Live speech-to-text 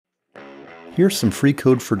Here's some free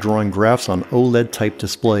code for drawing graphs on OLED type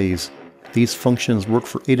displays. These functions work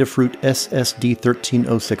for Adafruit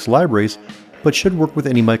SSD1306 libraries, but should work with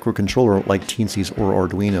any microcontroller like Teensy's or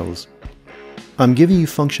Arduino's. I'm giving you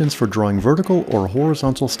functions for drawing vertical or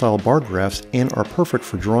horizontal style bar graphs and are perfect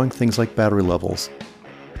for drawing things like battery levels.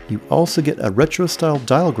 You also get a retro style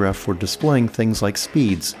dial graph for displaying things like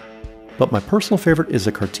speeds. But my personal favorite is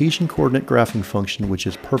a Cartesian coordinate graphing function, which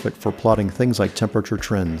is perfect for plotting things like temperature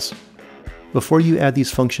trends. Before you add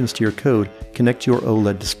these functions to your code, connect your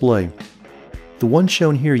OLED display. The one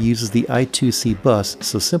shown here uses the I2C bus,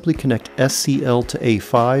 so simply connect SCL to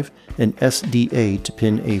A5 and SDA to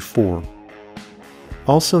pin A4.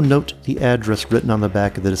 Also note the address written on the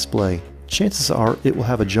back of the display. Chances are it will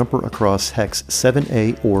have a jumper across hex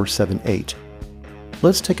 7A or 78.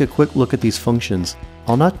 Let's take a quick look at these functions.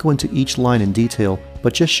 I'll not go into each line in detail,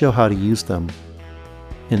 but just show how to use them.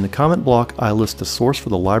 In the comment block, I list the source for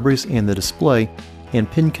the libraries and the display, and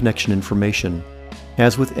pin connection information.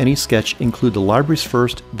 As with any sketch, include the libraries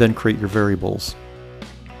first, then create your variables.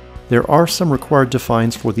 There are some required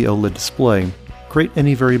defines for the OLED display. Create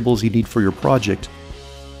any variables you need for your project.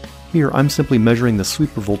 Here I'm simply measuring the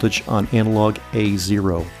sweeper voltage on analog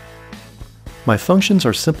A0. My functions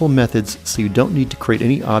are simple methods, so you don't need to create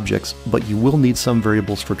any objects, but you will need some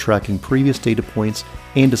variables for tracking previous data points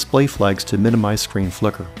and display flags to minimize screen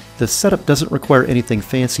flicker. The setup doesn't require anything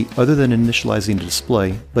fancy other than initializing the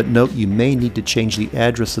display, but note you may need to change the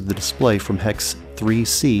address of the display from hex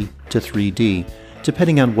 3C to 3D,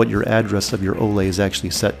 depending on what your address of your OLED is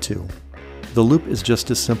actually set to. The loop is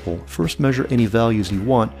just as simple. First measure any values you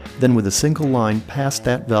want, then with a single line pass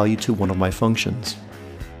that value to one of my functions.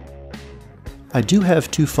 I do have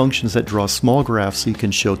two functions that draw small graphs so you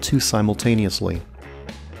can show two simultaneously.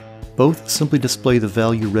 Both simply display the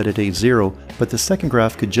value read at A0, but the second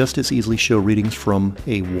graph could just as easily show readings from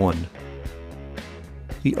A1.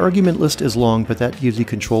 The argument list is long, but that gives you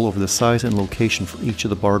control over the size and location for each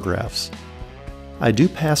of the bar graphs. I do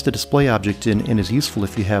pass the display object in and is useful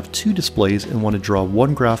if you have two displays and want to draw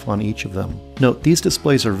one graph on each of them. Note, these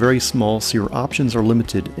displays are very small, so your options are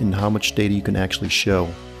limited in how much data you can actually show.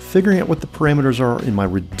 Figuring out what the parameters are in my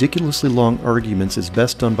ridiculously long arguments is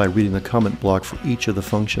best done by reading the comment block for each of the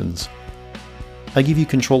functions. I give you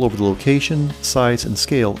control over the location, size, and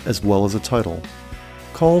scale, as well as a title.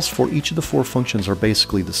 Calls for each of the four functions are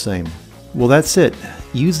basically the same. Well, that's it.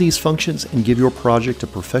 Use these functions and give your project a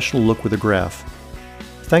professional look with a graph.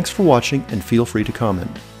 Thanks for watching, and feel free to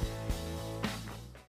comment.